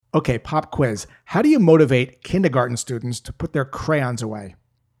Okay, pop quiz. How do you motivate kindergarten students to put their crayons away?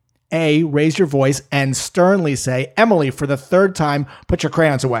 A, raise your voice and sternly say, Emily, for the third time, put your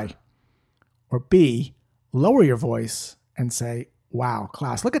crayons away. Or B, lower your voice and say, wow,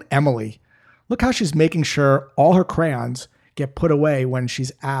 class, look at Emily. Look how she's making sure all her crayons get put away when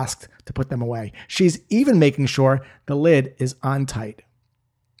she's asked to put them away. She's even making sure the lid is on tight.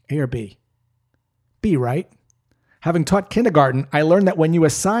 A or B? B, right? Having taught kindergarten, I learned that when you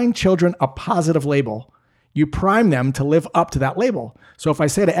assign children a positive label, you prime them to live up to that label. So if I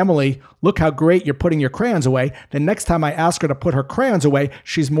say to Emily, look how great you're putting your crayons away, then next time I ask her to put her crayons away,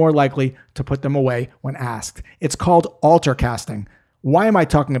 she's more likely to put them away when asked. It's called alter casting. Why am I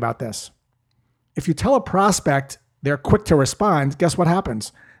talking about this? If you tell a prospect they're quick to respond, guess what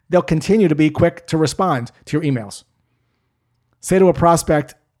happens? They'll continue to be quick to respond to your emails. Say to a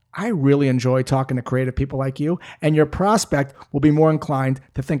prospect, I really enjoy talking to creative people like you, and your prospect will be more inclined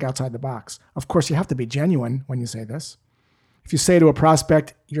to think outside the box. Of course, you have to be genuine when you say this. If you say to a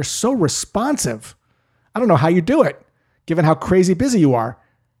prospect, you're so responsive, I don't know how you do it, given how crazy busy you are,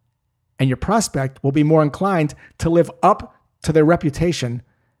 and your prospect will be more inclined to live up to their reputation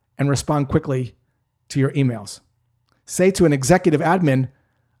and respond quickly to your emails. Say to an executive admin,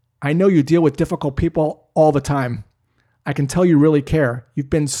 I know you deal with difficult people all the time. I can tell you really care. You've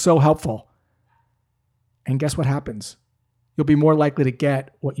been so helpful. And guess what happens? You'll be more likely to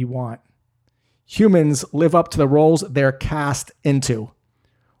get what you want. Humans live up to the roles they're cast into.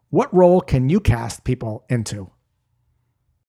 What role can you cast people into?